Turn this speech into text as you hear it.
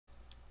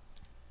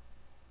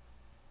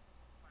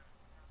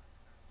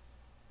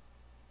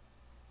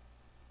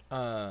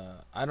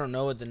I don't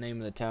know what the name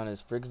of the town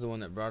is. Frigg's the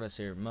one that brought us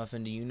here.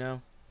 Muffin, do you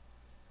know?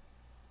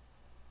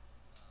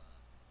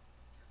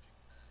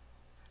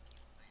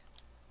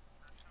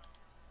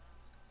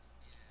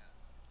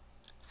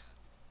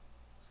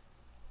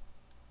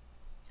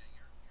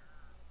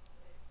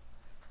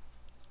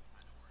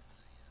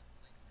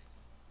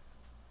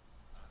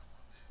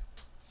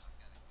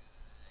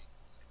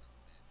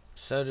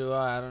 So do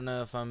I. I don't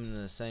know if I'm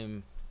in the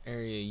same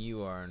area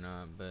you are or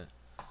not, but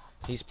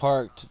he's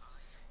parked.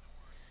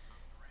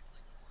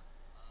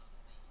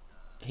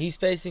 He's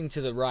facing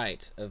to the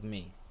right of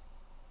me.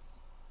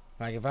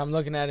 Like, if I'm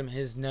looking at him,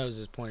 his nose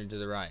is pointed to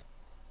the right.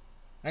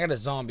 I got a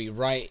zombie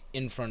right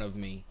in front of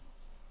me,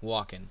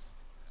 walking.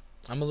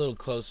 I'm a little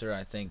closer,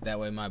 I think. That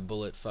way my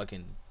bullet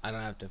fucking... I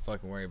don't have to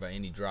fucking worry about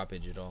any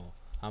droppage at all.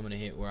 I'm gonna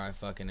hit where I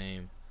fucking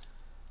aim.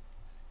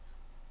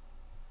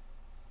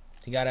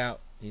 He got out.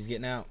 He's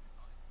getting out.